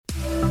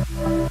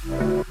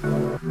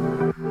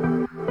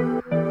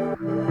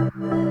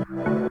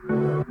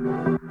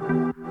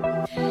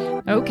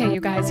Okay,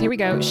 you guys, here we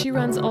go. She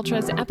Runs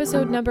Ultras,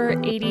 episode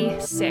number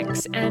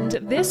 86, and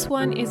this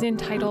one is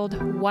entitled,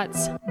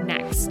 What's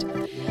Next?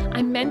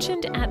 I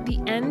mentioned at the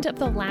end of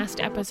the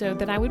last episode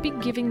that I would be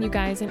giving you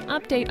guys an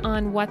update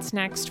on what's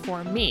next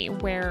for me,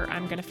 where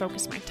I'm going to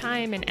focus my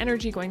time and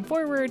energy going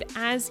forward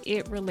as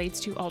it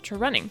relates to ultra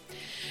running.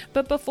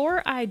 But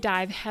before I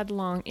dive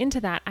headlong into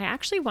that, I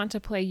actually want to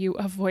play you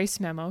a voice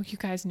memo. You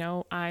guys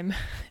know I'm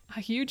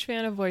a huge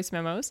fan of voice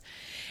memos,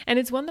 and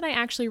it's one that I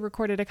actually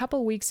recorded a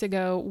couple weeks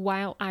ago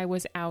while I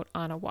was out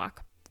on a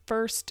walk.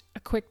 First, a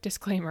quick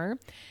disclaimer.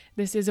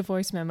 This is a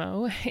voice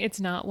memo. It's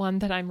not one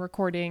that I'm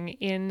recording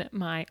in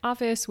my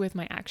office with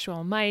my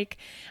actual mic.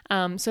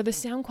 So the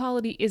sound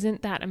quality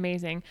isn't that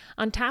amazing.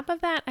 On top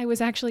of that, I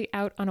was actually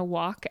out on a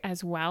walk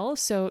as well.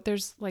 So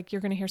there's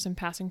you're going to hear some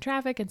passing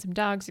traffic and some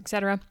dogs,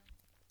 etc.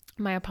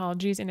 My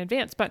apologies in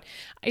advance, but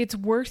it's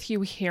worth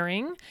you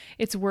hearing.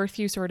 It's worth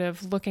you sort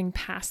of looking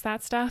past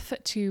that stuff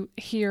to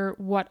hear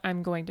what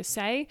I'm going to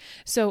say.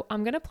 So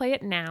I'm going to play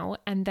it now,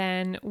 and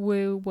then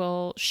we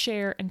will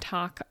share and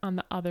talk on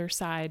the other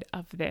side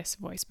of this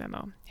voice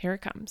memo. Here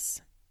it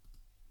comes.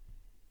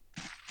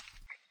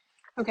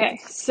 Okay,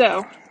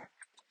 so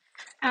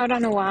out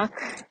on a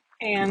walk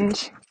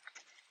and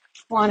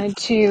wanted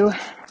to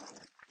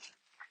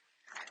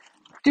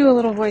do a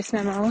little voice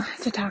memo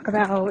to talk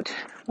about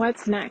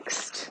what's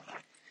next.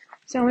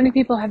 So many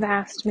people have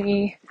asked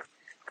me,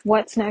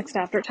 what's next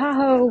after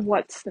Tahoe?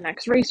 What's the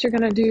next race you're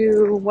going to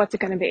do? What's it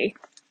going to be?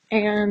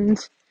 And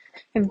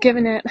I've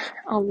given it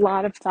a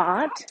lot of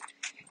thought.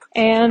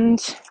 And,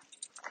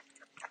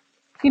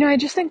 I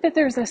just think that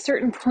there's a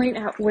certain point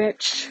at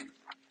which,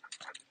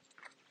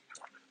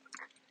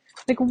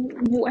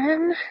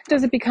 when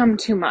does it become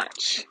too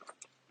much?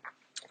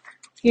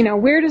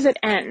 Where does it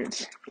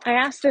end? I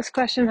asked this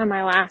question on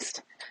my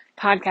last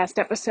podcast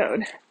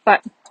episode,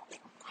 but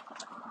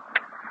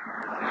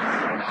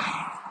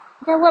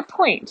at what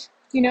point?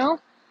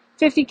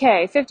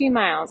 50K, 50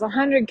 miles,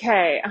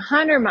 100K,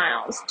 100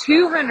 miles,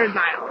 200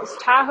 miles,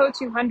 Tahoe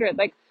 200.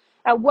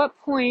 At what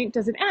point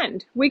does it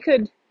end? We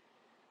could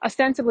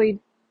ostensibly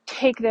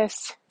take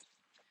this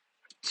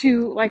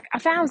to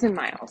 1,000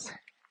 miles.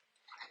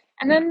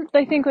 And then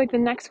I think the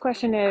next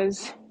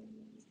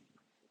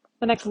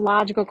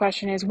logical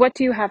question is, what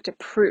do you have to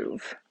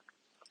prove?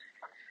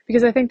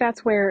 Because I think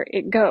that's where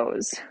it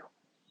goes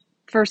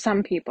for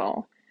some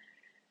people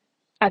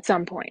at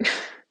some point.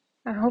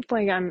 I hope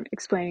I'm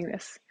explaining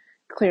this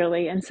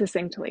clearly and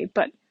succinctly,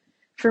 but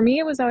for me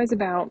it was always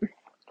about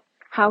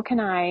how can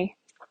I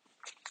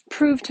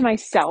prove to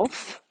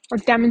myself or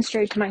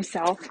demonstrate to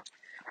myself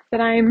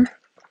that I'm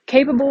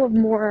capable of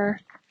more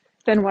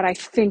than what I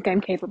think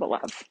I'm capable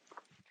of.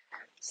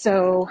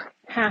 So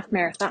half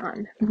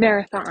marathon,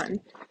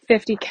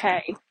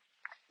 50K.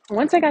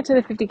 Once I got to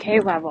the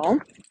 50K level,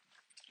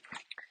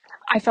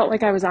 I felt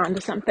like I was on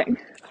to something.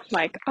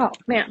 Oh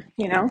man,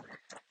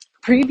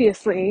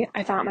 previously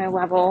I thought my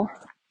level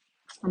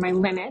or my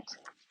limit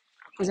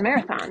was a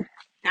marathon.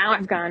 Now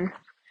I've gone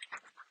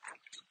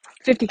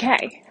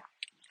 50K.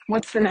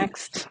 What's the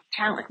next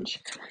challenge?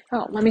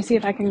 Oh, let me see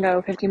if I can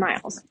go 50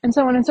 miles, and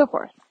so on and so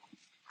forth.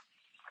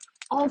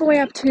 All the way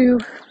up to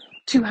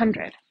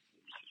 200.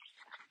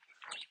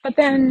 But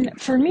then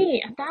for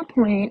me, at that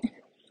point,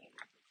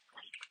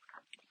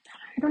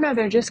 I don't know,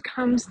 there just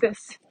comes this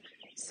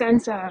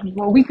sense of,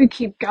 well, we could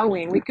keep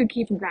going. We could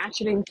keep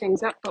ratcheting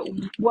things up, but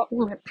what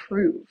will it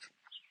prove?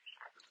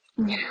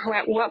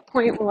 At what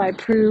point will I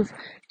prove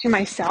to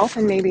myself,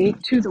 and maybe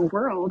to the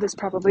world is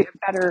probably a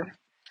better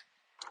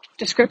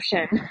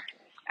description.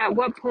 At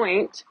what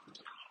point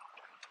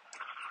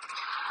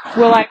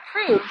will I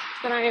prove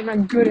that I am a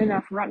good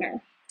enough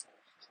runner?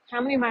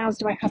 How many miles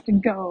do I have to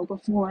go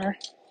before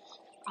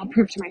I'll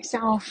prove to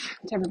myself,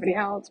 to everybody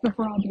else,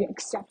 before I'll be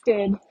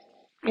accepted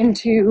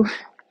into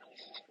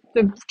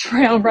the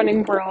trail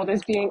running world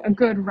as being a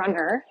good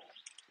runner,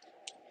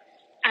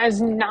 as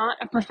not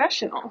a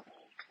professional?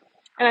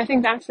 And I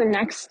think that's the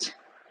next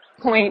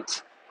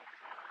point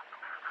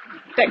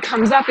that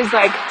comes up is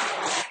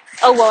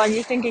oh, well, are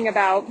you thinking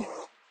about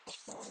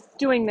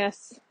doing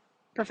this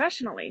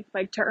professionally,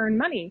 to earn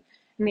money?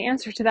 And the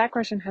answer to that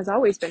question has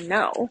always been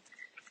no.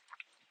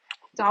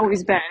 It's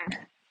always been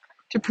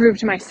to prove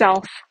to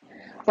myself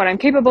what I'm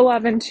capable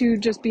of and to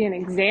just be an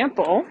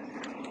example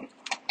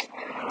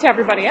to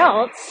everybody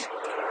else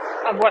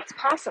of what's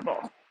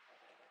possible.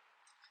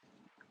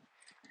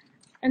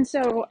 And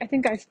so I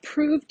think I've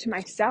proved to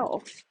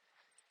myself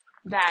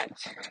that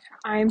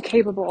I'm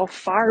capable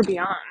far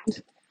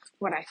beyond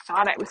what I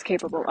thought I was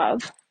capable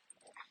of.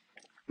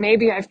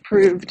 Maybe I've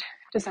proved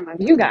to some of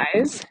you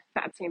guys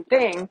that same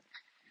thing,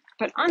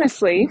 but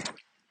honestly,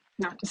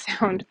 not to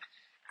sound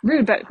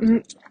rude, but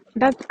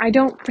I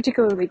don't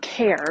particularly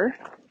care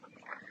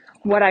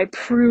what I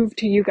prove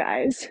to you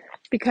guys,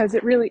 because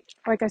it really,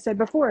 like I said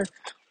before,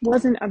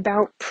 wasn't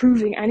about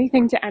proving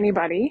anything to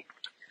anybody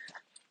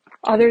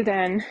other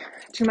than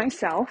to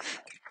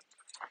myself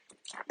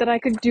that I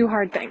could do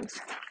hard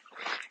things.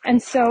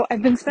 And so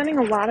I've been spending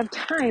a lot of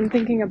time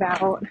thinking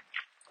about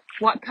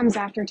what comes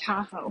after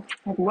Tahoe.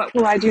 What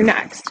will I do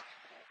next?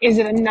 Is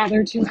it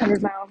another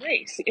 200-mile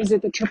race? Is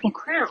it the Triple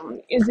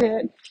Crown? Is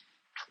it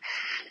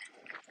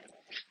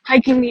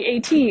hiking the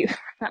AT?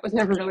 That was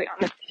never really on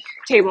the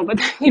table, but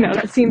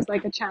that seems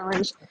like a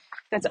challenge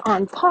that's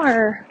on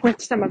par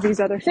with some of these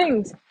other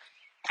things.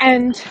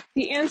 And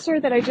the answer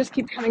that I just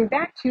keep coming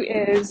back to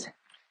is,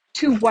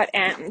 to what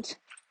end?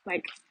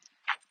 Like,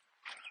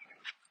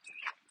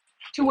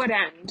 to what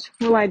end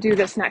will I do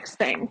this next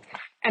thing?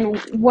 And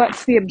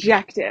what's the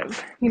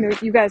objective?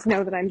 You guys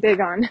know that I'm big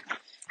on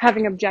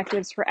having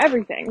objectives for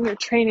everything. Your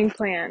training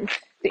plan,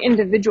 the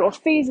individual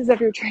phases of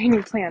your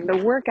training plan, the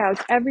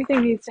workouts,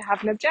 everything needs to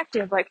have an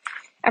objective. Like,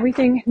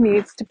 everything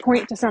needs to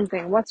point to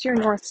something. What's your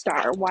North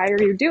Star? Why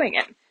are you doing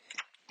it?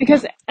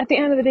 Because at the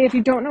end of the day, if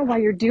you don't know why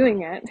you're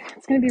doing it,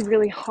 it's going to be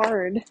really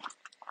hard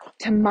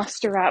to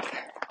muster up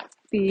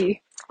the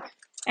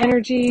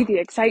energy, the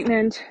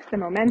excitement, the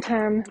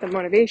momentum, the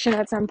motivation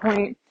at some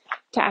point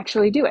to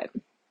actually do it.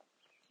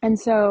 And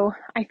so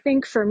I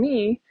think for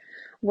me,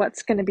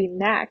 what's going to be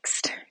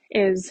next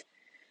is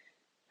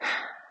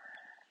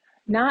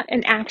not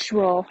an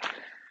actual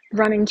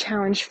running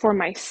challenge for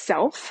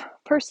myself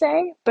per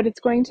se, but it's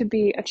going to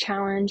be a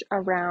challenge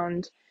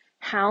around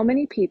how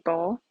many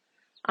people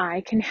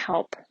I can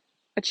help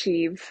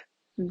achieve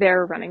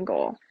their running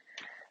goal.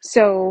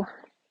 So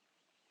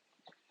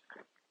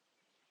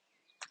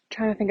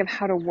trying to think of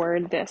how to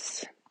word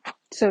this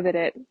so that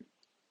it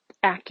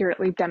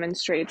accurately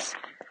demonstrates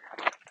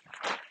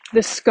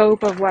the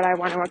scope of what I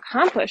want to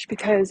accomplish,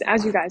 because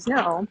as you guys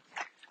know,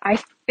 I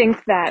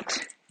think that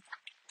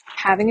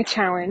having a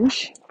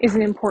challenge is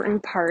an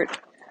important part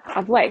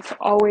of life,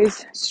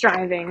 always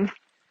striving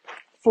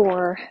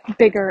for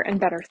bigger and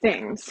better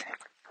things,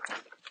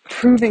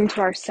 proving to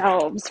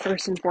ourselves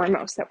first and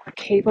foremost that we're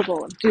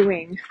capable of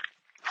doing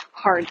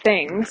hard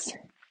things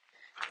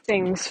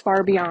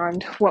far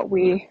beyond what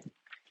we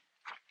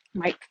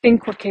might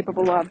think we're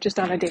capable of just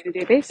on a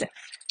day-to-day basis.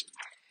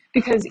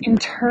 Because in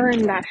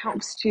turn, that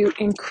helps to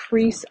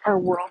increase our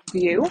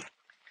worldview,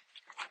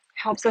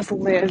 helps us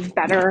live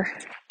better,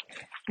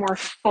 more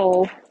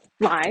full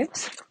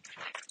lives.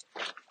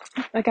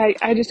 Like,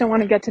 I just don't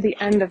want to get to the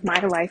end of my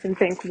life and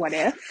think, what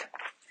if?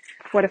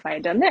 What if I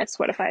had done this?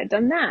 What if I had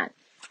done that?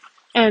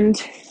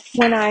 And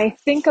when I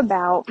think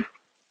about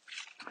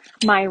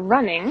my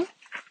running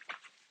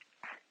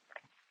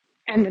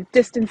and the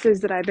distances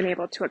that I've been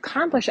able to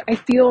accomplish, I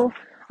feel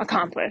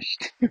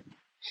accomplished.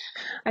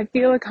 I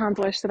feel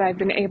accomplished that I've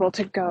been able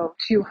to go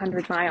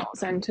 200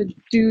 miles and to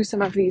do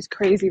some of these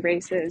crazy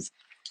races.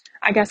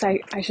 I guess I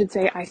should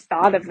say I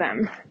thought of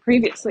them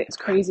previously as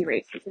crazy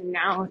races, and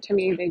now to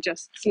me they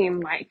just seem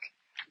like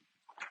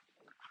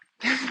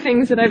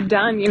things that I've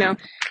done,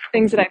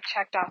 things that I've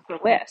checked off the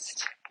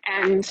list.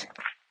 And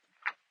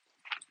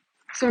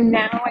so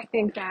now I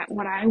think that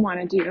what I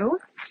want to do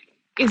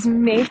is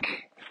make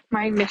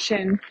my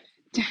mission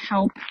to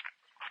help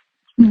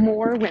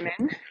more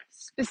women,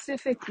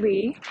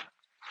 specifically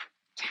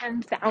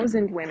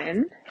 10,000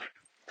 women,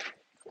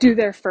 do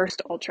their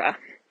first ultra.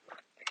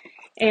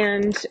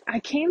 And I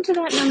came to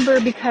that number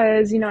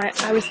because,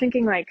 I was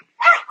thinking like,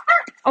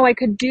 I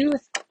could do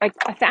like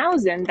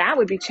 1,000. That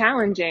would be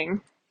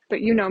challenging.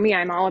 But you know me,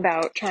 I'm all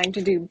about trying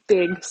to do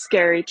big,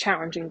 scary,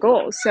 challenging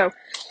goals. So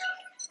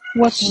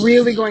what's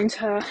really going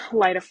to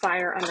light a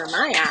fire under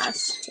my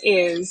ass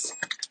is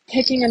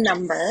picking a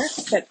number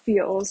that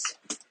feels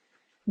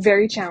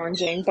very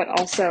challenging, but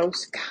also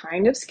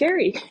kind of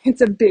scary.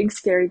 It's a big,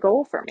 scary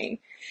goal for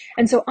me.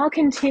 And so I'll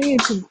continue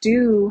to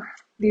do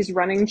these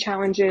running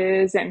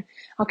challenges and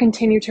I'll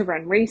continue to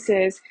run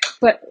races.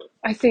 But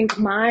I think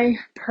my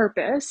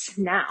purpose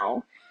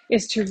now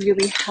is to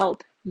really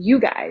help you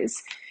guys,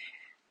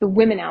 the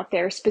women out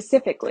there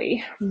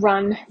specifically,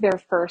 run their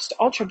first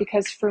ultra,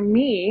 because for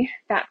me,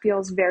 that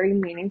feels very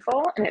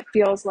meaningful and it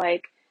feels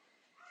like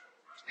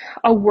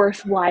a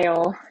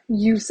worthwhile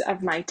use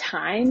of my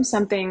time,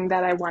 something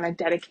that I want to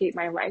dedicate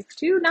my life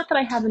to. Not that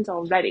I haven't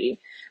already,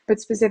 but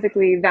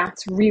specifically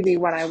that's really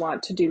what I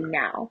want to do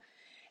now.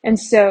 And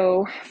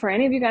so for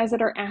any of you guys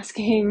that are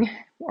asking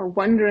or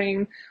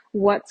wondering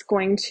what's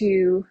going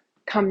to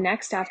come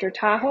next after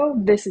Tahoe,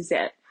 this is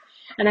it.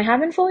 And I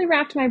haven't fully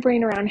wrapped my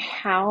brain around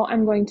how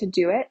I'm going to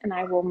do it, and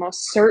I will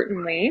most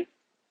certainly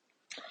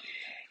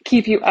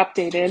keep you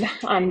updated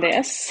on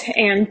this,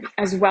 and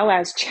as well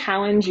as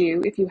challenge you,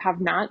 if you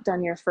have not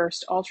done your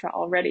first ultra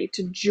already,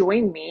 to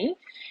join me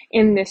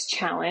in this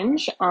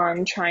challenge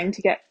on trying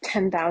to get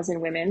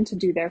 10,000 women to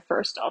do their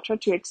first ultra,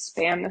 to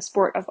expand the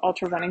sport of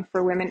ultra running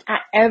for women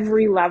at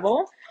every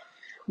level,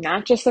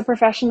 not just the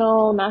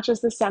professional, not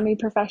just the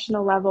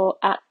semi-professional level,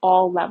 at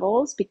all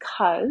levels,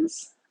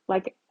 because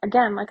like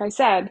I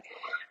said,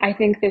 I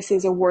think this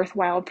is a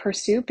worthwhile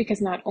pursuit because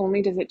not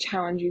only does it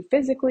challenge you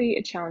physically,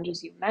 it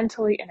challenges you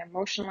mentally and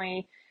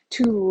emotionally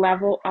to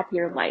level up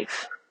your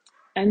life.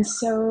 And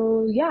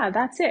so, yeah,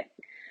 that's it.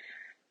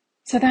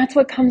 So that's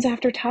what comes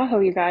after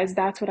Tahoe, you guys.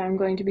 That's what I'm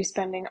going to be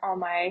spending all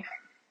my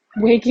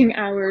waking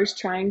hours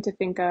trying to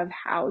think of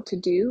how to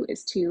do,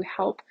 is to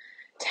help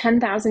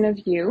 10,000 of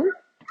you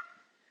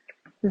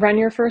run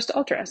your first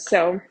ultra.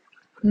 So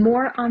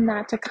more on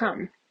that to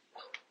come.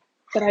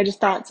 But I just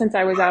thought since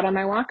I was out on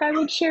my walk, I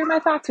would share my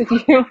thoughts with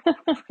you.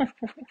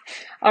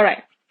 All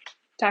right.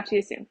 Talk to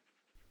you soon.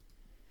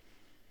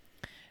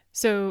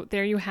 So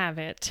there you have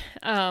it.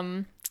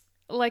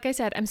 Like I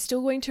said, I'm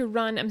still going to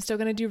run, I'm still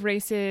going to do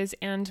races,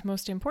 and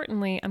most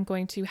importantly, I'm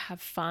going to have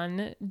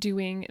fun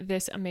doing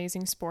this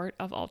amazing sport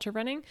of ultra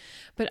running.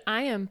 But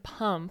I am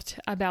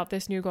pumped about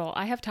this new goal.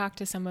 I have talked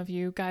to some of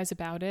you guys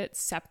about it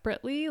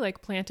separately,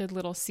 like planted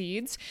little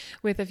seeds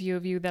with a few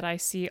of you that I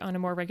see on a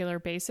more regular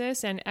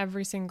basis, and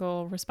every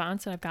single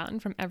response that I've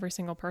gotten from every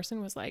single person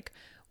was like,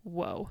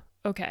 whoa,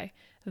 okay,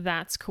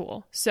 that's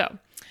cool. So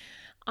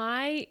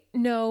I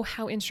know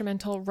how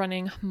instrumental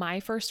running my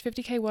first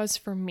 50K was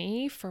for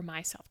me, for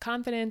my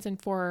self-confidence, and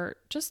for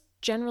just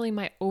generally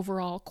my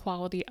overall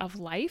quality of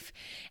life.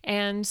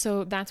 And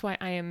so that's why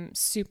I am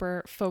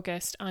super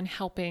focused on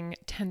helping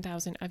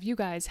 10,000 of you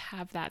guys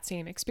have that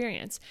same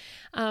experience.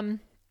 And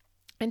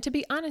to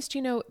be honest,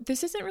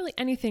 this isn't really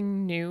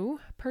anything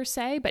new per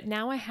se, but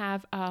now I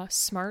have a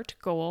SMART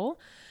goal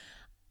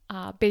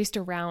based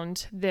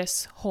around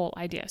this whole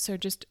idea. So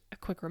just a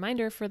quick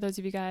reminder for those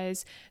of you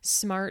guys,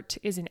 SMART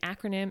is an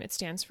acronym. It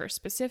stands for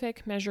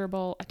specific,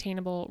 measurable,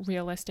 attainable,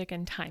 realistic,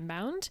 and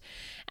time-bound.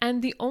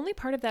 And the only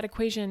part of that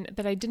equation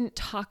that I didn't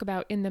talk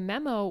about in the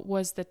memo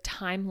was the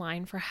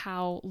timeline for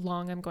how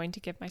long I'm going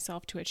to give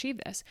myself to achieve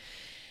this.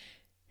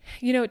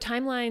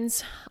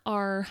 Timelines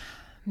are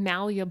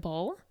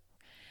malleable,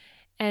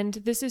 and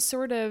this is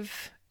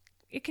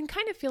it can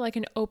kind of feel like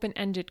an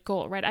open-ended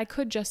goal, right? I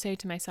could just say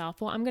to myself,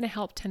 well, I'm going to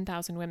help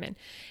 10,000 women.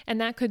 And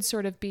that could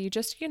sort of be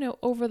just,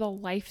 over the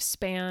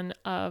lifespan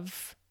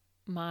of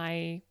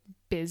my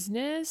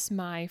business,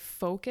 my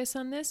focus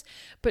on this.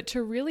 But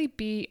to really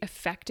be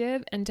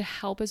effective and to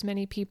help as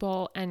many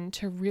people and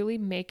to really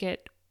make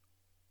it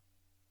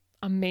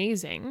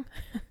amazing,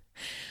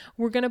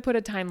 we're going to put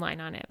a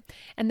timeline on it.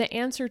 And the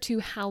answer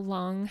to how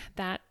long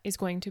that is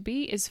going to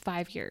be is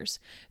 5 years.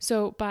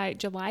 So by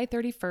July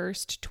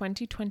 31st,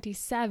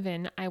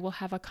 2027, I will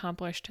have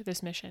accomplished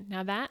this mission.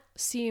 Now that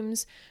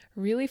seems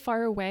really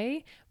far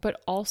away,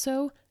 but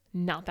also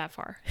not that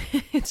far.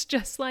 It's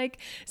just like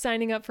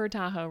signing up for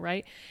Tahoe,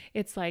 right?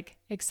 It's like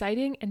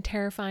exciting and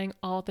terrifying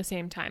all at the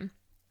same time.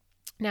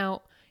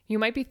 Now, you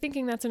might be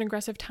thinking that's an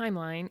aggressive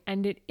timeline,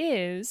 and it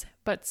is,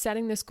 but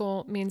setting this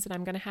goal means that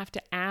I'm going to have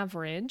to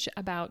average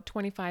about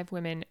 25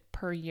 women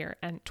per year,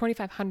 and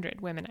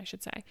 2,500 women, I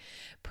should say,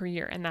 per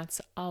year. And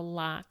that's a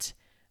lot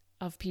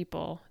of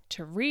people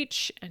to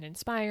reach and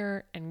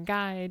inspire and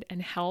guide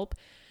and help.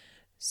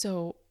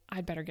 So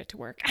I'd better get to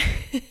work.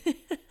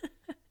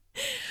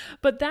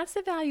 But that's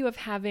the value of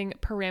having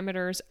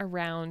parameters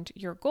around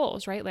your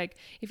goals, right? Like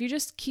if you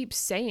just keep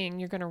saying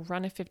you're going to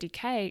run a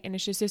 50K and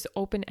it's just this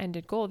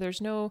open-ended goal, there's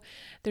no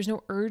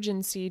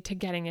urgency to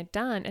getting it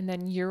done. And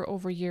then year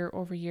over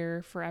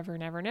year, forever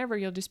and ever and ever,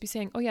 you'll just be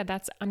saying, oh yeah,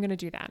 I'm going to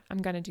do that. I'm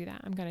going to do that.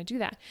 I'm going to do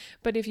that.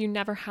 But if you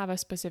never have a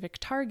specific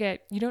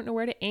target, you don't know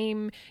where to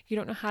aim. You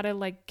don't know how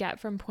to get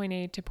from point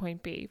A to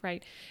point B,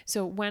 right?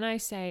 So when I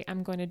say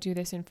I'm going to do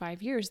this in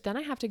 5 years, then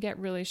I have to get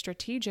really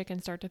strategic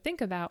and start to think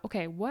about,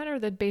 okay, what are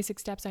the basic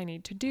steps I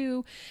need to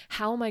do?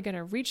 How am I going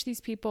to reach these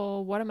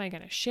people? What am I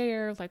going to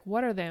share?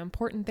 What are the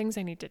important things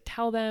I need to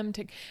tell them?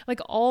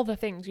 All the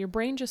things. Your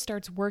brain just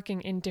starts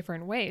working in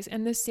different ways.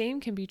 And the same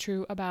can be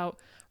true about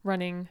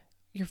running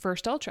your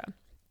first ultra.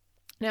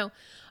 Now,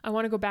 I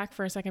want to go back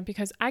for a second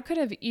because I could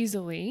have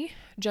easily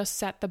just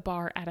set the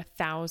bar at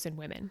 1,000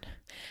 women.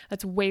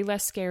 That's way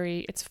less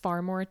scary. It's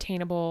far more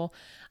attainable.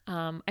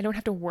 I don't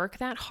have to work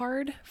that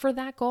hard for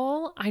that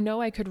goal. I know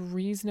I could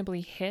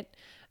reasonably hit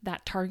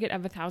that target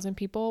of 1,000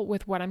 people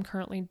with what I'm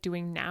currently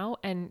doing now.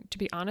 And to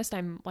be honest,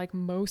 I'm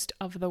most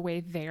of the way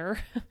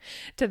there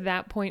to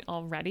that point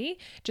already,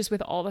 just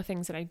with all the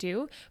things that I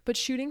do. But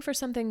shooting for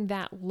something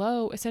that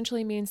low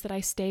essentially means that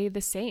I stay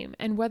the same.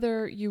 And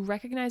whether you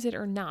recognize it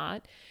or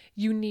not,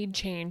 you need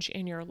change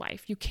in your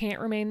life. You can't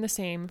remain the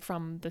same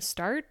from the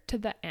start to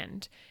the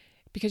end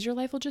because your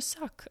life will just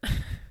suck.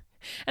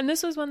 And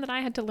this was one that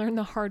I had to learn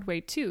the hard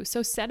way too.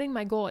 So setting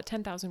my goal at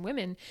 10,000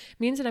 women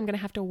means that I'm going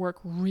to have to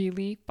work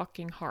really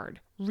fucking hard,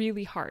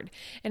 really hard.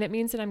 And it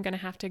means that I'm going to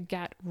have to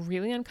get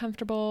really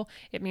uncomfortable.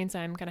 It means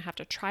I'm going to have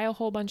to try a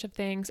whole bunch of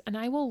things, and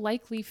I will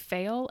likely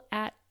fail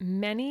at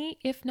many,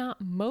 if not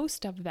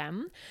most of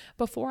them,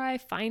 before I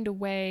find a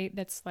way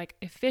that's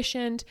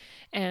efficient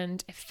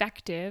and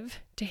effective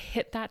to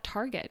hit that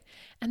target.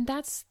 And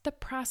that's the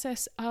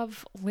process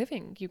of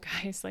living, you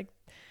guys.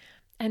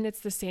 And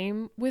it's the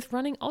same with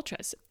running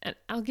ultras. And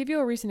I'll give you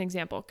a recent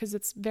example because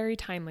it's very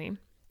timely.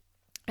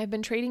 I've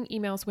been trading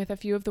emails with a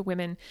few of the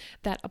women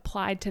that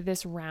applied to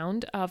this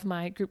round of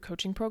my group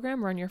coaching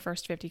program, Run Your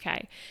First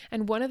 50K.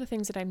 And one of the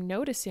things that I'm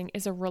noticing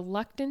is a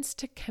reluctance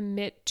to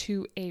commit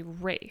to a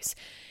race.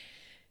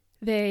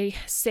 They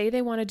say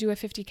they want to do a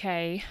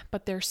 50K,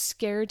 but they're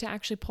scared to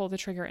actually pull the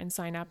trigger and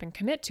sign up and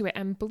commit to it.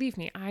 And believe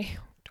me, I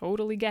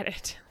totally get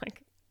it.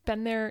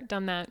 Been there,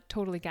 done that,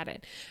 totally get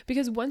it.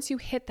 Because once you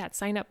hit that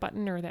sign up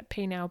button or that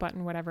pay now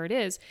button, whatever it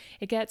is,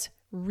 it gets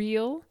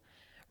real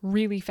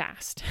really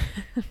fast.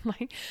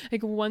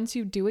 like once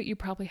you do it, you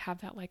probably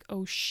have that like,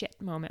 oh shit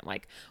moment,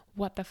 like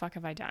what the fuck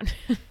have I done?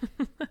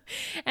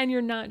 And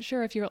you're not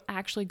sure if you'll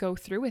actually go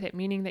through with it,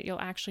 meaning that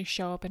you'll actually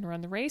show up and run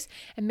the race.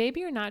 And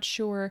maybe you're not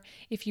sure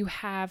if you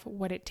have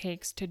what it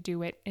takes to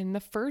do it in the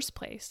first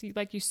place.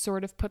 You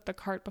sort of put the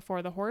cart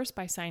before the horse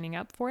by signing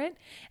up for it.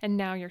 And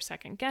now you're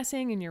second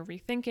guessing and you're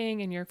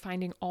rethinking and you're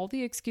finding all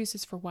the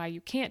excuses for why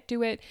you can't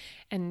do it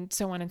and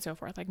so on and so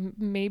forth. Like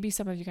maybe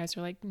some of you guys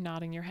are like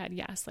nodding your head.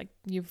 Yes, like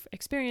you've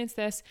experienced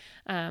this.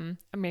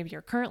 Maybe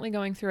you're currently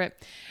going through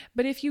it.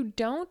 But if you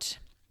don't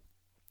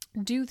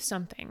do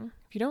something,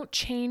 if you don't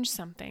change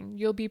something,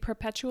 you'll be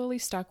perpetually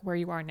stuck where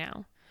you are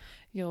now.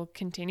 You'll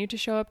continue to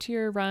show up to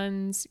your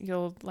runs.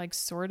 You'll like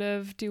sort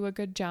of do a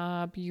good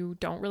job. You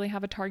don't really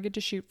have a target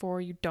to shoot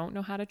for. You don't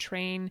know how to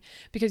train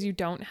because you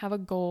don't have a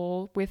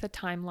goal with a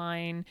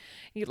timeline.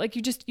 You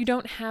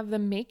don't have the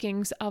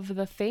makings of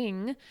the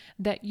thing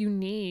that you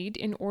need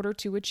in order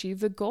to achieve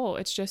the goal.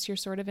 It's just you're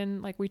sort of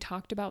in, like we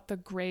talked about, the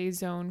gray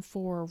zone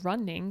for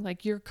running.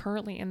 Like you're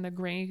currently in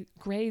the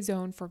gray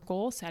zone for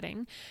goal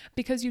setting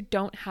because you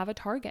don't have a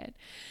target.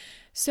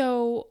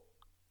 So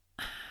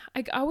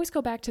I always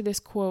go back to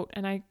this quote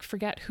and I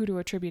forget who to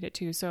attribute it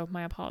to, so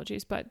my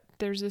apologies, but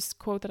there's this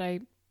quote that I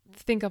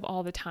think of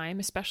all the time,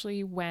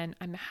 especially when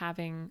I'm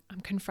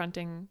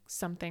confronting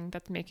something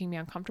that's making me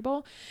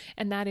uncomfortable,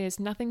 and that is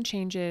nothing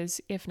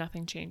changes if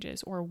nothing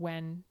changes, or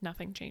when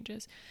nothing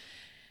changes.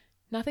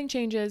 Nothing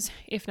changes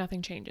if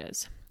nothing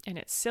changes. And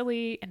it's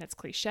silly and it's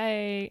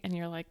cliche and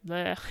you're like,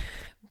 bleh,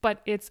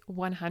 but it's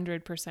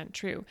 100%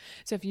 true.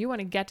 So if you want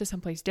to get to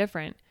someplace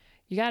different,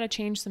 you got to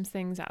change some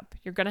things up.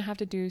 You're going to have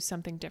to do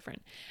something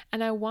different.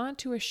 And I want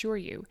to assure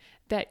you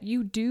that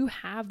you do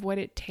have what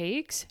it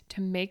takes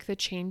to make the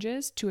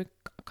changes to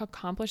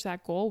accomplish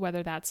that goal,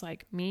 whether that's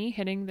like me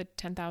hitting the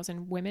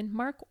 10,000 women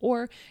mark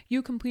or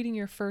you completing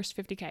your first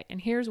 50K. And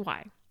here's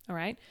why, all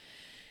right?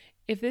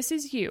 If this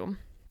is you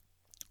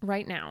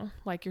right now,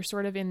 like you're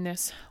sort of in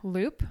this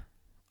loop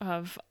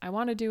of, I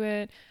want to do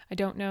it, I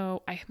don't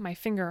know, my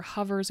finger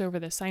hovers over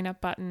the sign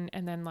up button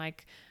and then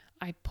like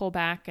I pull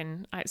back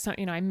and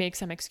I make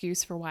some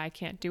excuse for why I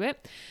can't do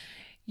it.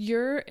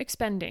 You're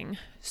expending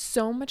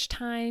so much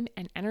time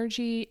and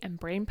energy and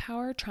brain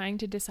power trying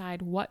to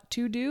decide what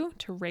to do,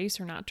 to race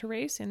or not to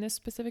race in this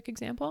specific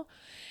example.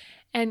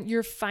 And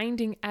you're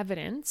finding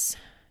evidence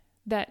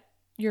that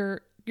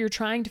you're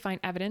trying to find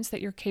evidence that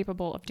you're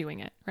capable of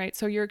doing it, right?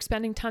 So you're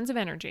expending tons of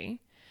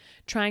energy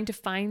trying to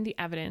find the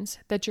evidence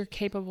that you're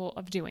capable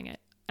of doing it.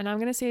 And I'm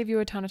going to save you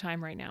a ton of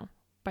time right now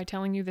by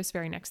telling you this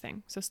very next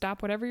thing. So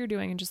stop whatever you're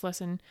doing and just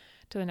listen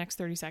to the next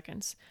 30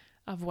 seconds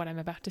of what I'm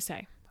about to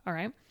say. All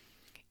right.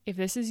 If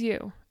this is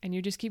you and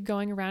you just keep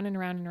going around and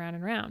around and around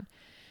and around,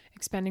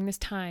 expending this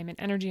time and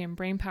energy and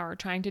brain power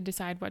trying to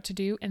decide what to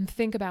do and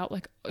think about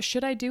like,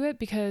 should I do it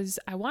because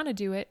I want to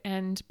do it?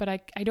 But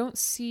I don't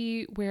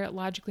see where it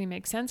logically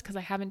makes sense because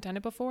I haven't done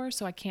it before.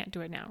 So I can't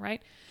do it now.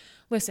 Right?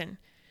 Listen,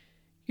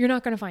 you're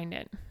not going to find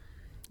it.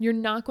 You're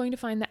not going to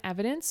find the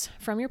evidence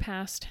from your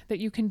past that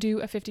you can do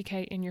a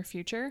 50K in your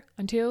future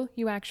until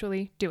you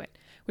actually do it,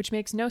 which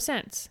makes no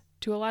sense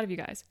to a lot of you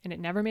guys. And it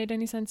never made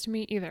any sense to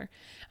me either.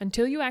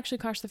 Until you actually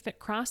cross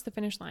the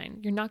finish line,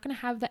 you're not going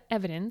to have the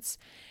evidence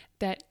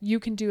that you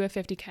can do a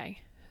 50K.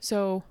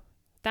 So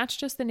that's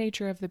just the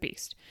nature of the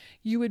beast.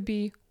 You would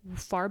be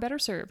far better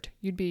served.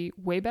 You'd be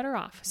way better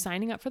off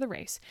signing up for the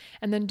race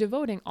and then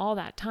devoting all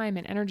that time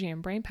and energy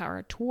and brain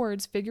power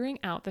towards figuring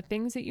out the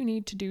things that you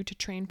need to do to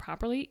train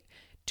properly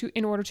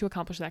in order to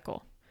accomplish that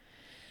goal.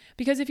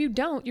 Because if you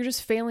don't, you're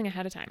just failing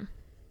ahead of time.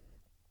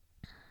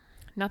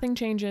 Nothing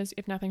changes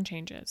if nothing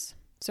changes.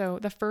 So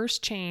the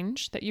first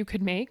change that you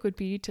could make would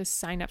be to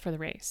sign up for the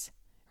race,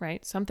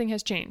 right? Something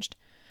has changed.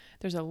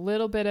 There's a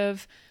little bit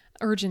of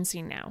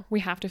urgency now.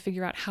 We have to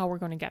figure out how we're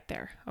going to get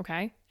there,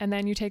 okay? And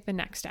then you take the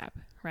next step,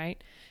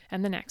 right?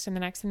 And the next, and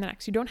the next, and the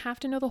next. You don't have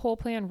to know the whole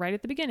plan right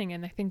at the beginning.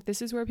 And I think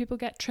this is where people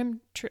get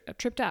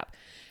tripped up.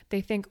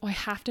 They think, oh, I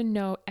have to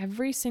know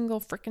every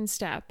single freaking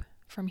step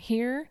from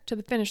here to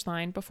the finish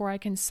line before I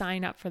can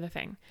sign up for the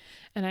thing.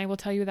 And I will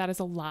tell you that is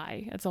a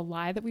lie. It's a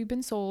lie that we've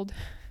been sold.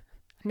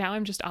 Now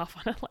I'm just off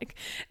on a like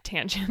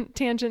tangent /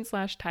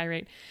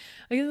 tirade.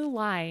 Like, it's a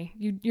lie.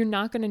 You're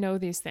not going to know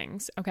these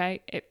things,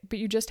 okay? But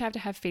you just have to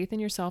have faith in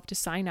yourself to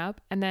sign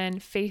up, and then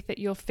faith that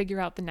you'll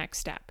figure out the next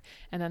step,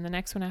 and then the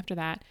next one after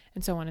that,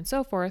 and so on and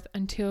so forth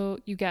until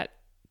you get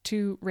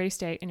to race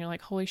day and you're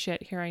like, holy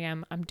shit, here I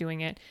am, I'm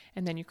doing it.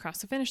 And then you cross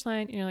the finish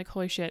line and you're like,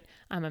 holy shit,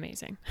 I'm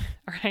amazing.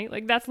 All right.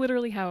 Like that's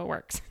literally how it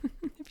works.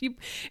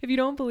 If you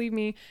don't believe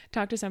me,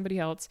 talk to somebody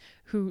else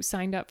who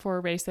signed up for a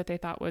race that they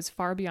thought was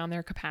far beyond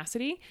their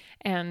capacity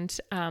and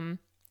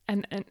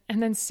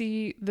then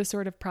see the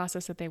sort of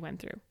process that they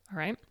went through. All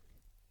right.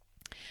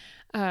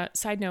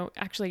 Side note,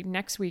 actually,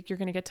 next week, you're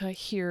going to get to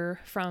hear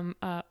from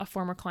a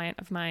former client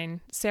of mine,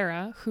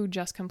 Sarah, who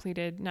just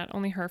completed not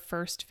only her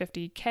first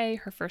 50K,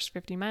 her first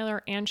 50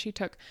 miler, and she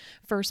took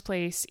first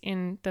place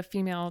in the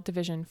female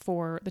division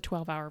for the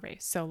 12-hour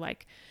race. So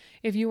like,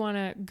 if you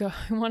want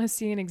to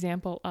see an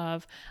example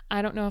of,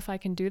 I don't know if I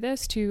can do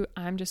this, to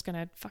I'm just going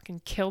to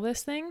fucking kill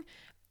this thing,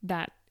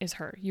 that is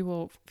her. You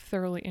will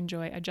thoroughly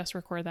enjoy. I just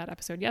recorded that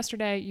episode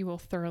yesterday. You will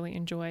thoroughly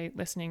enjoy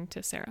listening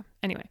to Sarah.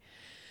 Anyway.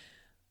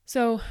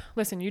 So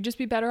listen, you'd just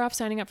be better off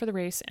signing up for the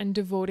race and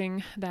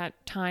devoting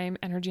that time,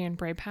 energy, and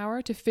brain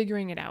power to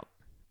figuring it out.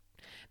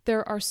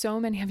 There are so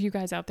many of you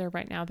guys out there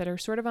right now that are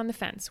sort of on the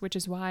fence, which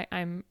is why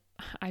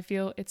I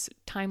feel it's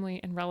timely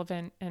and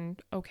relevant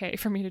and okay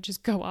for me to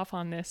just go off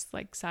on this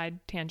like side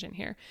tangent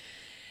here.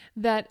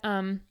 That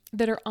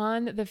are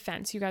on the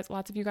fence. You guys,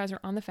 lots of you guys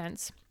are on the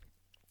fence.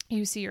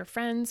 You see your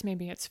friends,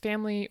 maybe it's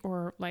family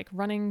or like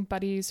running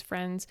buddies,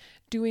 friends,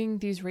 doing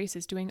these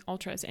races, doing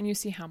ultras, and you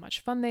see how much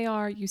fun they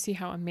are. You see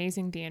how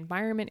amazing the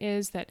environment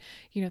is that,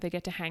 you know, they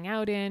get to hang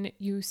out in.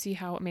 You see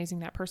how amazing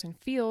that person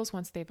feels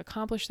once they've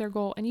accomplished their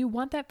goal, and you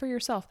want that for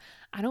yourself.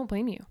 I don't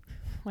blame you.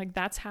 Like,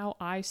 that's how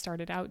I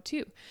started out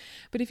too.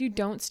 But if you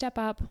don't step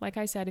up, like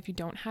I said, if you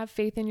don't have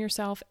faith in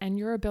yourself and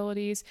your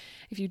abilities,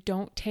 if you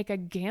don't take a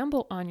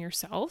gamble on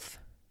yourself,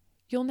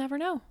 you'll never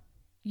know.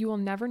 You will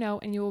never know,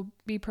 and you will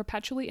be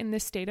perpetually in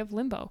this state of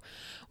limbo,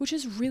 which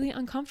is really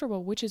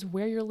uncomfortable, which is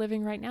where you're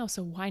living right now.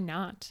 So why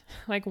not?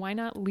 Like, why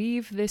not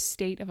leave this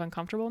state of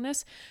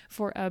uncomfortableness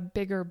for a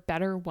bigger,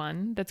 better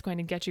one that's going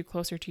to get you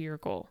closer to your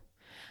goal?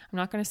 I'm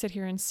not going to sit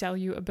here and sell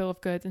you a bill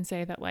of goods and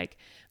say that like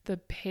the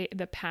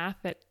path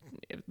that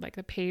like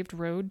the paved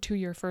road to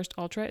your first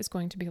ultra is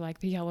going to be like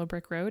the yellow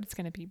brick road. It's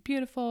going to be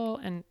beautiful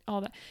and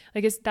all that.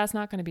 Like, that's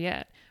not going to be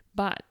it.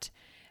 But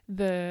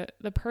the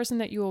person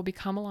that you will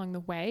become along the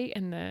way,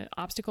 and the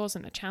obstacles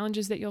and the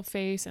challenges that you'll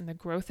face and the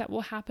growth that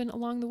will happen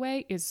along the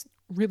way is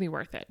really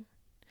worth it.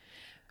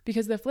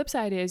 Because the flip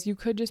side is you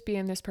could just be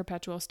in this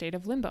perpetual state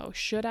of limbo.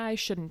 Should I?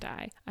 Shouldn't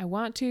I? I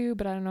want to,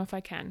 but I don't know if I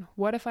can.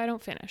 What if I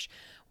don't finish?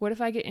 What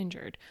if I get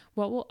injured?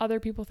 What will other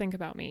people think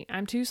about me?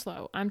 I'm too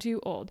slow. I'm too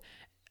old.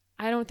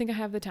 I don't think I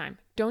have the time.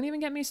 Don't even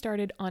get me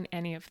started on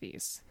any of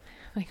these.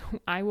 Like,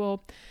 I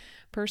will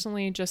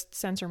personally just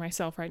censor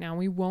myself right now.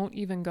 We won't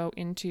even go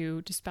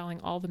into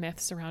dispelling all the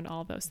myths around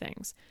all those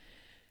things.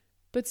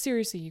 But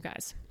seriously, you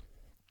guys,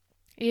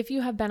 if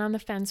you have been on the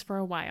fence for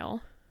a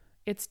while,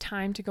 it's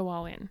time to go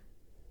all in.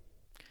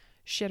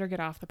 Shit or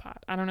get off the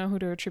pot. I don't know who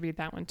to attribute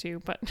that one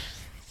to, but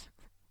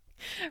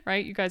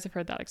right? You guys have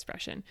heard that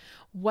expression.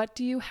 What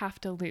do you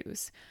have to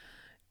lose?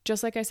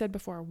 Just like I said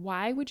before,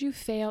 why would you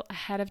fail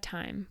ahead of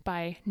time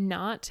by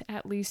not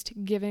at least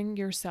giving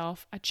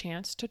yourself a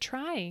chance to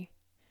try?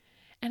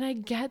 And I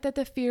get that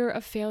the fear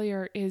of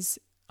failure is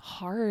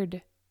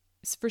hard.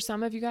 For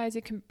some of you guys,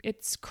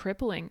 it's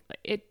crippling.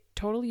 It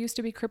totally used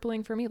to be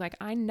crippling for me. Like,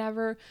 I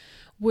never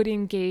would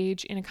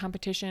engage in a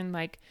competition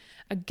like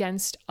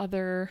against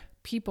other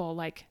people.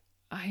 Like,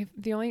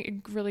 the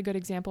only really good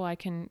example I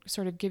can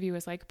sort of give you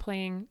is like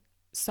playing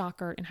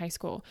soccer in high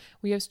school.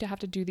 We used to have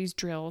to do these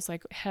drills,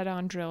 like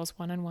head-on drills,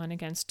 one-on-one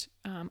against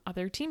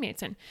other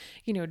teammates, and,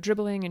 you know,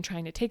 dribbling and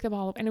trying to take the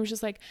ball up. And it was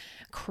just like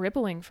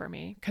crippling for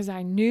me because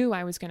I knew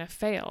I was going to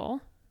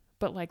fail,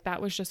 but like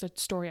that was just a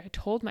story I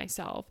told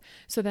myself.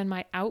 So then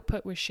my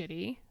output was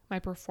shitty, my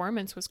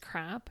performance was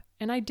crap,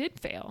 and I did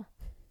fail.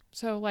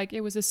 So like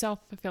it was a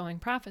self-fulfilling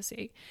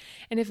prophecy.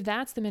 And if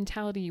that's the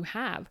mentality you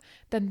have,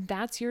 then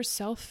that's your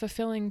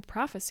self-fulfilling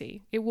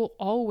prophecy. It will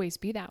always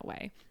be that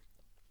way.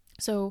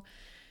 So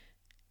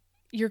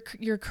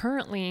you're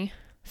currently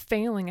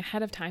failing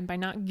ahead of time by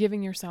not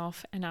giving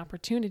yourself an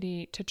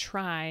opportunity to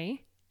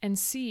try and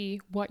see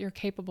what you're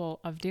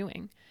capable of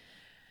doing.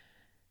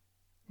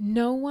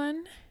 No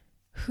one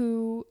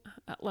who,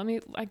 let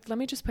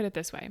me just put it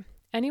this way.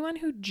 Anyone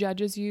who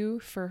judges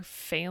you for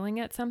failing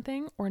at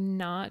something or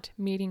not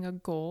meeting a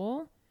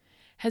goal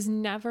has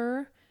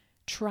never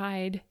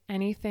tried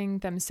anything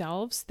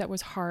themselves that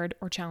was hard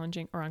or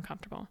challenging or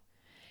uncomfortable.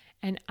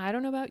 And I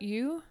don't know about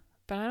you,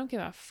 but I don't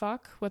give a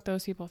fuck what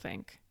those people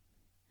think.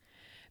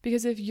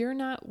 Because if you're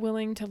not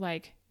willing to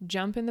like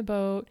jump in the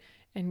boat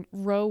and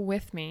row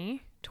with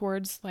me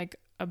towards like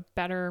a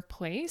better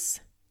place,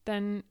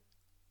 then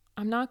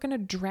I'm not going to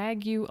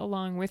drag you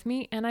along with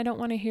me, and I don't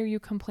want to hear you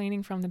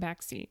complaining from the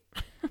back seat.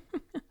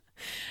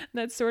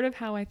 That's sort of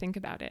how I think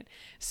about it.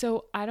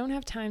 So I don't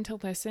have time to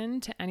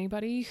listen to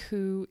anybody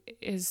who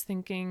is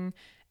thinking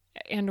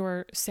and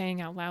or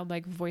saying out loud,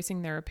 like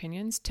voicing their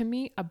opinions to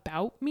me,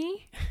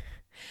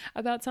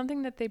 about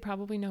something that they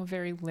probably know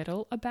very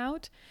little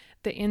about,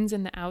 the ins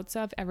and the outs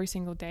of every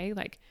single day.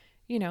 Like,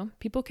 you know,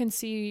 people can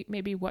see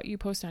maybe what you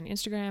post on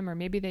Instagram, or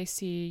maybe they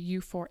see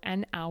you for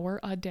an hour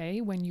a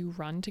day when you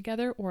run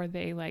together, or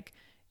they like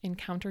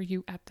encounter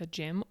you at the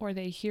gym, or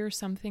they hear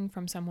something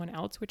from someone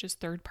else, which is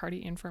third-party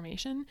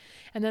information,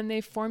 and then they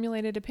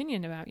formulated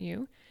opinion about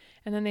you,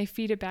 and then they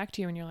feed it back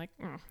to you, and you're like,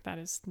 that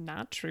is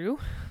not true.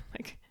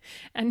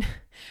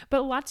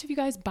 But lots of you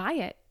guys buy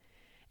it.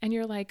 And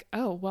you're like,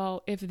 oh,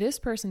 well, if this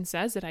person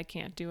says that I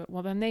can't do it,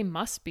 well, then they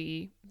must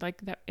be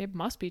like that. It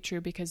must be true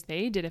because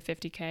they did a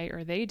 50K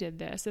or they did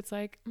this. It's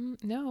like,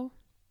 no,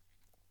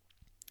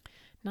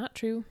 not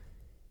true.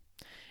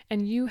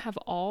 And you have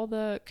all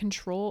the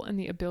control and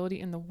the ability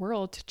in the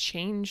world to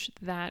change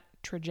that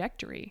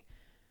trajectory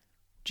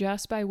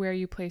just by where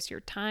you place your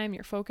time,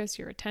 your focus,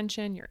 your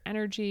attention, your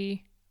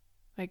energy.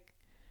 Like,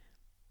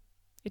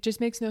 it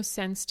just makes no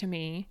sense to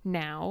me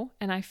now.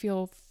 And I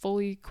feel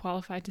fully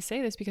qualified to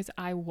say this because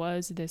I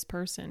was this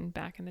person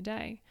back in the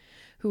day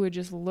who would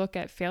just look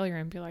at failure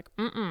and be like,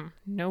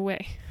 no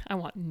way. I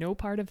want no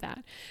part of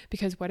that.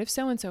 Because what if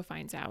so-and-so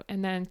finds out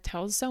and then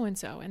tells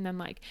so-and-so, and then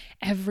like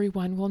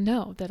everyone will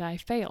know that I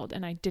failed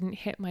and I didn't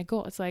hit my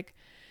goal. It's like,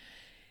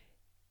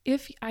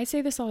 if I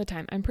say this all the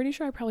time, I'm pretty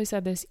sure I probably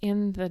said this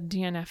in the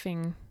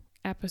DNFing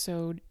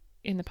episode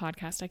in the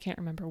podcast. I can't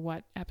remember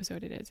what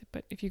episode it is,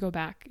 but if you go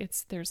back,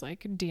 there's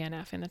like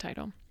DNF in the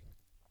title.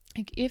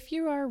 Like, if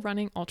you are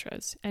running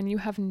ultras and you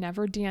have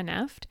never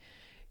DNF'd,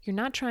 you're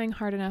not trying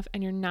hard enough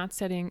and you're not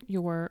setting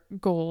your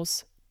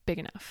goals big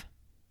enough.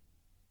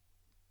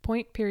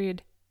 Point,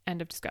 period,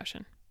 end of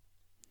discussion.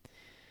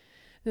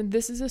 Then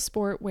this is a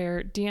sport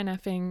where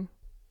DNFing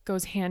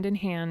goes hand in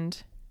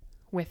hand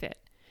with it.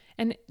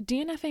 And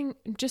DNFing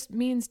just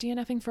means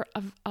DNFing for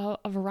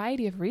a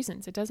variety of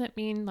reasons. It doesn't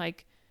mean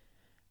like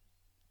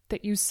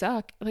that you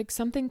suck. Like,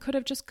 something could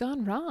have just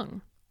gone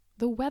wrong.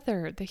 The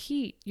weather, the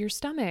heat, your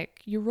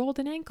stomach, you rolled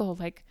an ankle.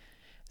 Like,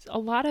 a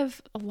lot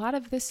of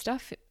this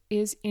stuff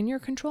is in your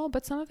control,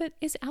 but some of it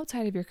is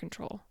outside of your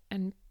control.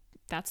 And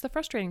that's the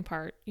frustrating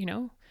part, you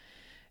know?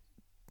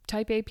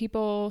 Type A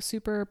people,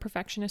 super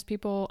perfectionist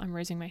people, I'm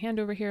raising my hand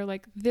over here.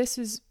 Like, this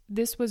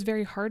was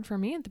very hard for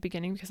me at the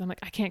beginning because I'm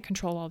like, I can't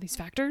control all these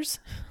factors.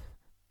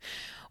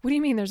 What do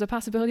you mean? There's a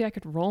possibility I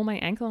could roll my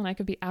ankle and I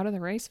could be out of the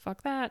race?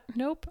 Fuck that.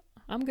 Nope.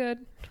 I'm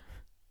good.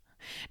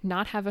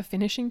 Not have a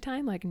finishing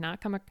time, like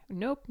not come,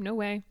 nope, no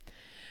way.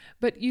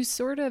 But you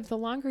sort of, the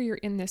longer you're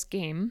in this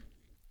game,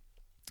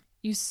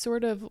 you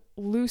sort of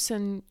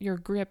loosen your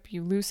grip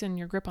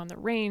on the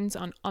reins,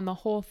 on the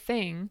whole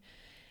thing,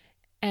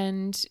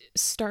 and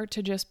start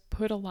to just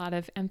put a lot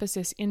of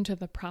emphasis into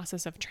the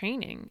process of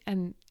training.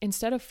 And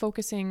instead of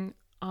focusing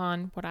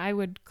on what I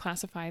would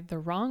classify the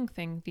wrong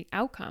thing, the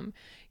outcome,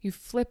 you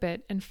flip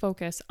it and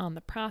focus on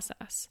the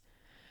process.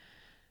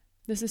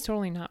 This is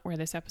totally not where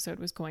this episode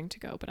was going to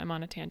go, but I'm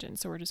on a tangent,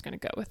 so we're just going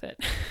to go with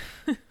it.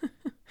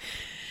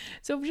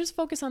 So just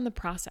focus on the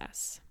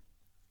process.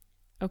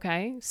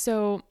 Okay?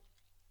 So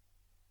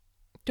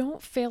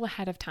don't fail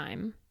ahead of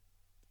time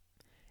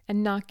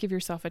and not give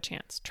yourself a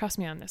chance. Trust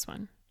me on this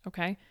one.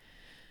 Okay?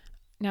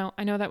 Now,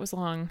 I know that was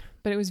long,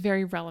 but it was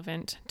very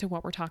relevant to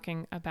what we're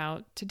talking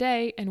about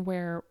today and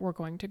where we're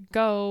going to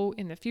go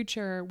in the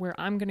future, where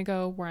I'm going to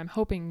go, where I'm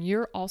hoping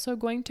you're also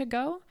going to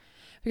go.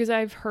 Because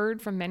I've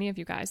heard from many of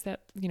you guys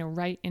that,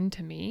 write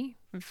into me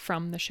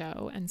from the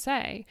show and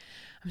say,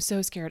 I'm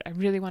so scared. I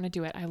really want to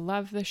do it. I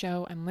love the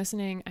show. I'm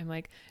listening. I'm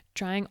like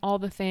trying all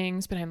the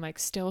things, but I'm like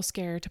still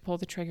scared to pull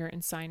the trigger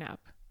and sign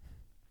up.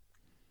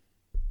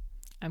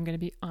 I'm going to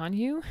be on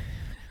you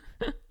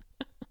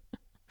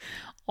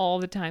all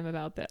the time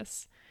about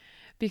this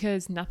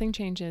because nothing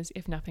changes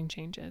if nothing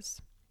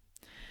changes.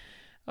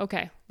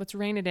 Okay, let's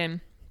rein it in.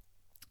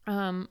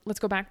 Let's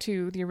go back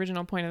to the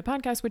original point of the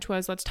podcast, which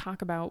was let's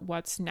talk about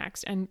what's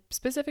next, and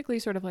specifically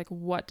sort of like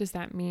what does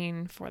that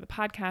mean for the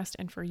podcast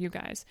and for you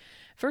guys.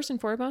 First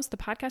and foremost, the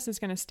podcast is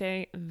going to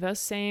stay the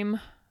same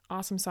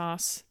awesome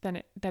sauce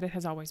that it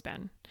has always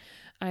been.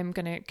 I'm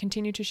going to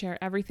continue to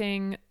share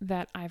everything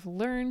that I've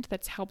learned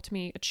that's helped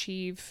me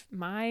achieve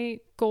my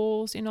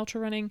goals in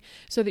ultra running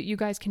so that you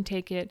guys can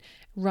take it,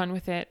 run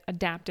with it,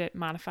 adapt it,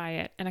 modify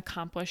it, and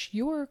accomplish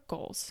your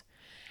goals.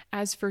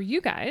 As for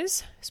you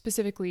guys,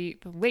 specifically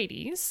the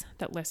ladies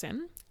that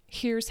listen,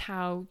 here's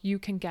how you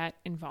can get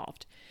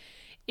involved.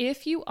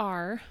 If you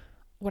are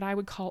what I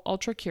would call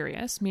ultra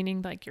curious,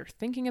 meaning like you're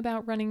thinking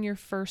about running your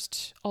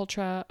first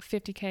ultra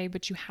 50K,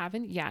 but you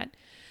haven't yet,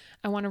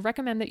 I want to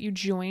recommend that you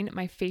join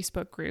my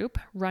Facebook group,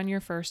 Run Your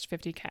First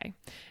 50K.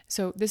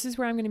 So this is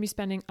where I'm going to be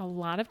spending a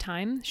lot of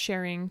time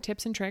sharing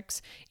tips and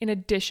tricks in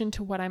addition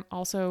to what I'm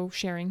also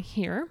sharing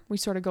here. We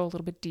sort of go a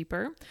little bit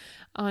deeper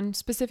on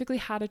specifically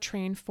how to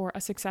train for a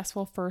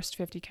successful first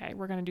 50K.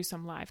 We're going to do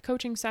some live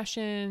coaching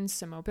sessions,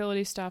 some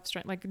mobility stuff,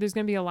 like there's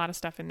going to be a lot of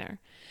stuff in there.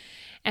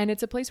 And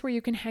it's a place where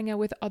you can hang out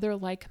with other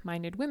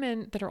like-minded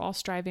women that are all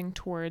striving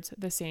towards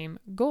the same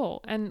goal.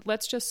 And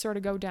let's just sort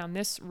of go down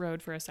this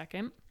road for a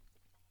second.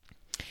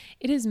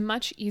 It is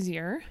much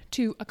easier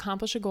to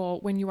accomplish a goal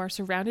when you are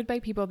surrounded by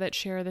people that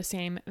share the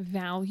same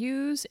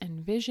values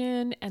and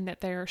vision and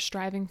that they're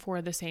striving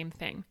for the same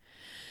thing.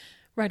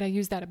 Right, I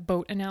used that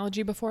boat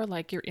analogy before,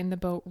 like you're in the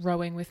boat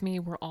rowing with me,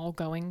 we're all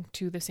going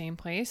to the same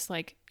place.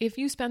 Like if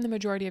you spend the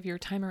majority of your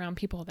time around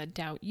people that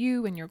doubt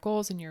you and your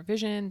goals and your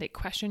vision, they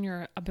question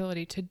your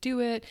ability to do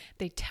it,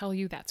 they tell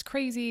you that's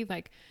crazy,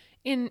 like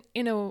in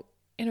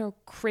a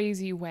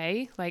crazy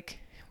way, like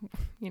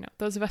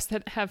those of us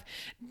that have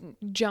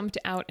jumped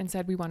out and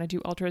said we want to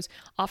do ultras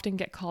often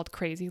get called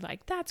crazy,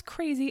 like, that's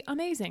crazy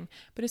amazing.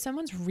 But if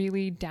someone's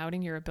really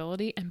doubting your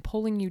ability and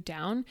pulling you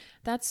down,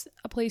 that's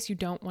a place you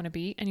don't want to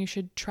be, and you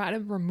should try to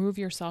remove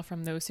yourself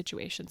from those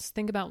situations.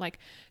 Think about like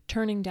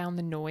turning down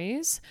the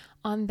noise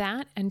on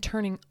that and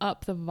turning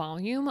up the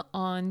volume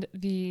on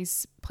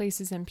these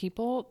places and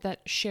people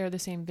that share the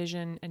same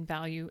vision and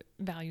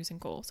values and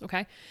goals.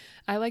 Okay.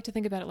 I like to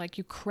think about it like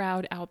you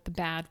crowd out the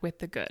bad with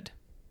the good.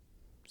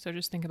 So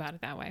just think about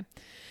it that way.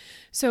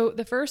 So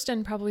the first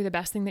and probably the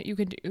best thing that you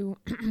can do,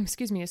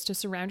 is to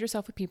surround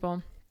yourself with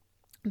people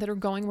that are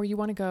going where you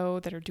want to go,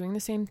 that are doing the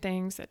same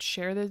things, that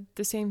share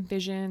the same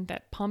vision,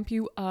 that pump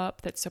you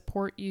up, that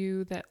support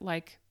you, that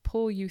like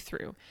pull you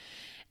through.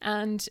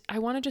 And I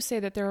want to just say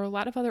that there are a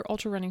lot of other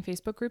ultra running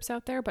Facebook groups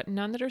out there, but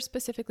none that are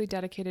specifically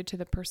dedicated to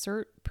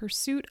the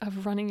pursuit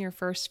of running your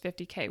first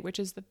 50K, which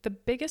is the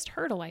biggest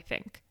hurdle, I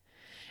think.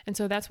 And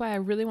so that's why I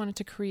really wanted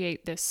to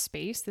create this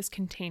space, this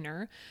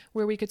container,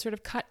 where we could sort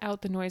of cut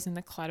out the noise and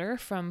the clutter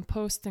from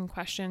posts and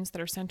questions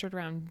that are centered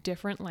around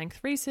different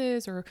length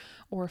races or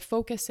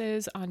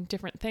focuses on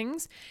different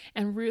things,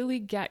 and really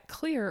get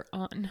clear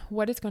on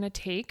what it's going to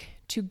take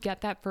to get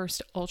that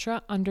first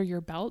ultra under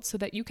your belt so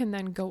that you can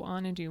then go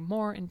on and do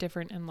more and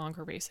different and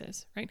longer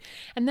races, right?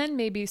 And then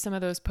maybe some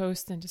of those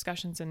posts and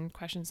discussions and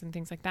questions and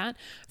things like that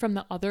from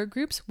the other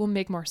groups will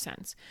make more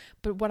sense.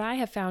 But what I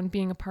have found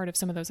being a part of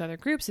some of those other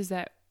groups is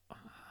that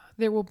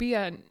there will be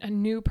a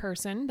new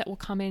person that will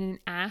come in and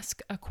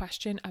ask a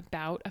question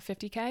about a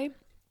 50K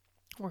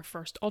or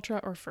first ultra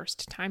or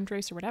first timed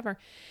race or whatever,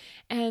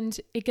 and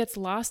it gets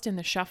lost in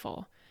the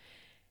shuffle.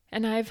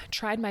 And I've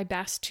tried my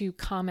best to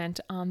comment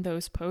on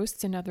those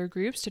posts in other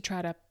groups to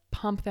try to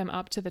pump them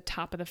up to the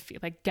top of the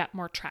feed, like get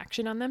more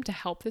traction on them to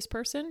help this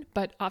person.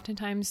 But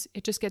oftentimes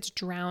it just gets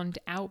drowned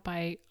out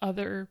by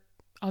other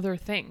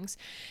things.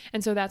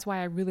 And so that's why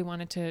I really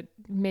wanted to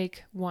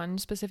make one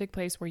specific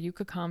place where you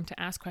could come to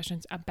ask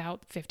questions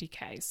about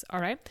 50Ks. All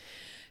right.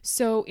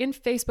 So in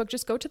Facebook,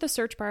 just go to the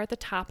search bar at the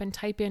top and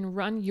type in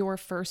Run Your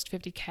First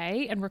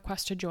 50K and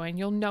request to join.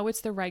 You'll know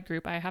it's the right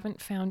group. I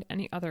haven't found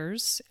any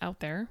others out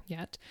there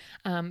yet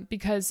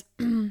because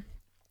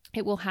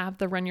it will have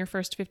the Run Your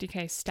First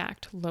 50K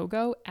stacked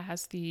logo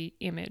as the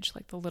image,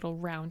 like the little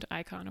round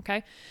icon.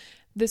 Okay.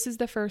 This is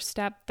the first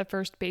step, the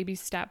first baby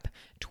step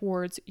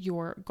towards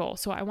your goal.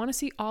 So I want to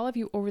see all of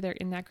you over there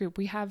in that group.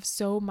 We have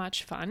so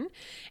much fun,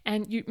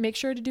 and you make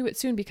sure to do it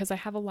soon because I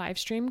have a live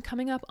stream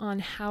coming up on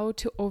how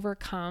to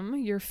overcome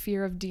your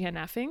fear of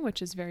DNFing,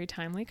 which is very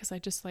timely because I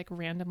just like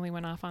randomly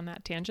went off on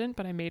that tangent,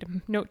 but I made a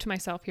note to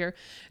myself here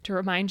to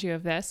remind you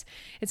of this.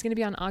 It's going to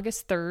be on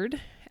August 3rd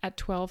at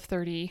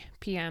 12:30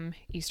 p.m.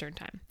 Eastern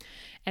time.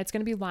 It's going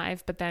to be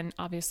live, but then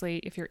obviously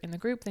if you're in the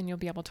group, then you'll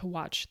be able to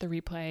watch the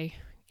replay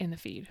in the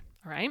feed.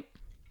 All right.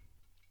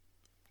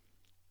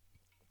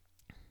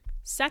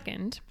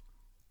 Second,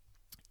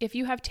 if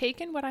you have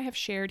taken what I have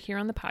shared here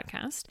on the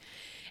podcast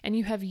and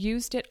you have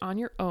used it on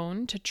your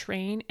own to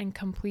train and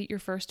complete your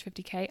first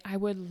 50K, I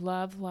would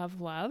love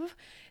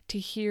to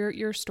hear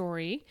your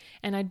story,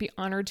 and I'd be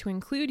honored to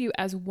include you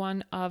as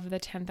one of the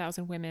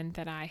 10,000 women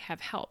that I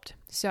have helped.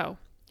 So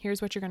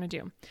here's what you're going to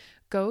do.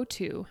 Go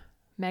to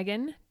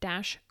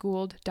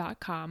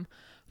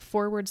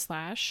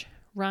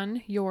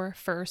megan-gould.com/Run Your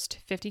First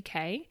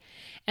 50K.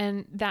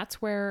 And that's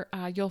where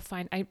you'll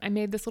find, I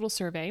made this little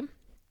survey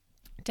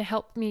to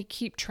help me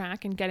keep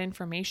track and get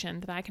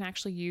information that I can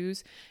actually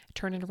use,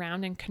 turn it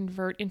around and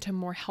convert into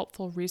more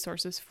helpful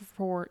resources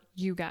for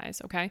you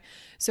guys. Okay.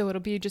 So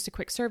it'll be just a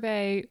quick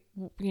survey.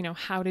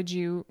 How did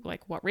you,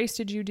 what race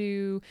did you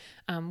do?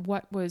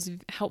 What was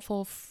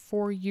helpful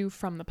for you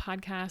from the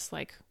podcast?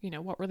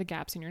 What were the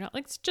gaps in your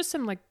knowledge? It's just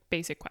some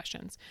basic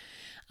questions.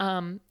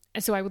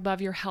 So I would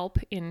love your help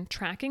in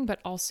tracking, but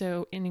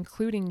also in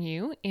including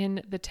you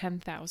in the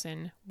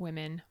 10,000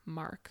 women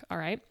mark. All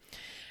right.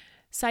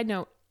 Side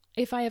note,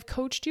 if I have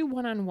coached you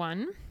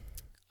one-on-one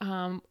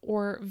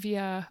or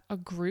via a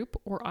group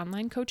or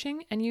online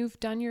coaching and you've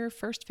done your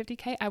first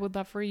 50K, I would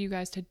love for you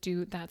guys to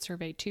do that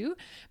survey too,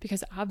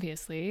 because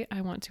obviously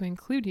I want to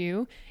include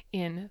you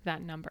in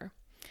that number.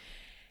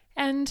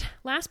 And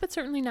last but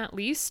certainly not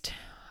least,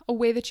 a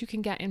way that you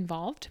can get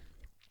involved,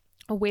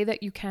 a way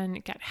that you can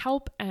get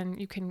help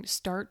and you can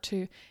start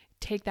to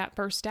take that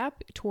first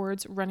step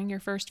towards running your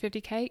first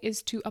 50K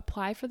is to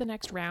apply for the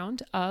next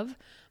round of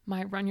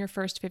my Run Your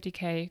First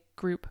 50K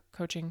group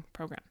coaching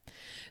program.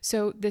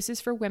 So this is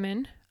for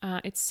women.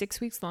 It's 6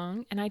 weeks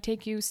long, and I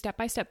take you step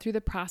by step through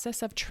the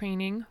process of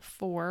training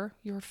for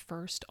your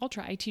first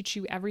ultra. I teach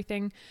you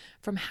everything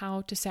from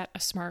how to set a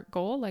SMART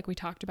goal, like we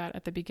talked about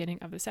at the beginning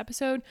of this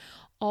episode,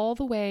 all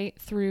the way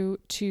through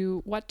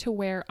to what to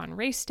wear on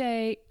race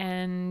day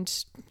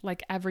and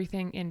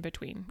everything in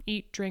between.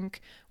 Eat,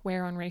 drink,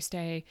 wear on race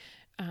day,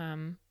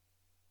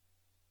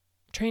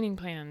 training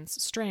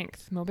plans,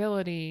 strength,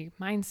 mobility,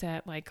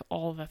 mindset,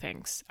 all the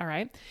things. All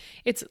right.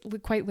 It's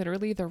quite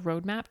literally the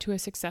roadmap to a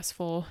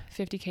successful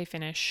 50K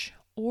finish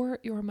or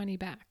your money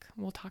back.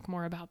 We'll talk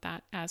more about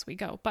that as we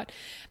go. But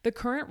the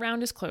current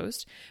round is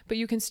closed, but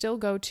you can still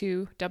go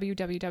to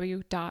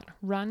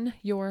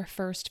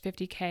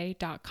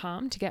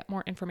www.runyourfirst50k.com to get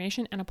more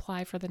information and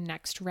apply for the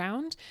next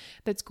round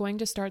that's going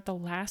to start the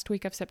last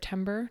week of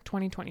September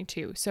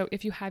 2022. So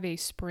if you have a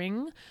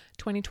spring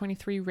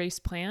 2023 race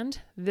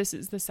planned, this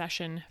is the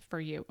session for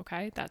you,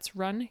 okay? That's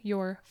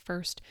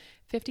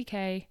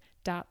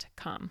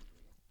runyourfirst50k.com.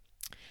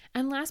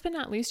 And last but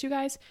not least, you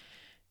guys,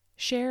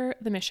 share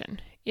the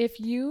mission. If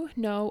you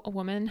know a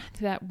woman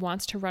that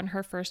wants to run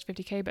her first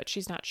 50K, but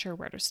she's not sure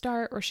where to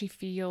start, or she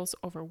feels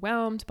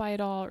overwhelmed by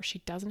it all, or she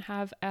doesn't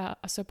have a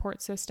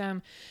support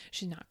system,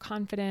 she's not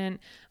confident,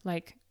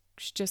 like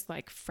she's just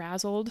like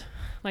frazzled,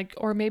 like,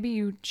 or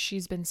maybe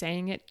she's been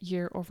saying it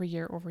year over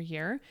year over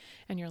year,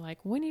 and you're like,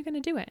 when are you going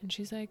to do it? And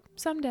she's like,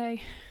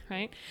 someday,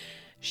 right?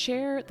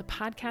 Share the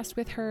podcast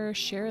with her,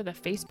 share the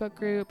Facebook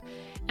group,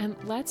 and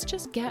let's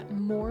just get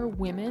more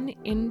women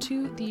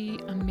into the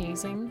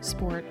amazing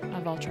sport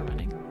of ultra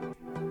running.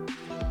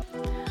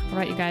 All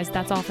right, you guys,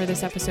 that's all for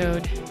this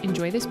episode.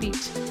 Enjoy this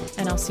beat,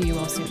 and I'll see you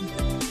all soon.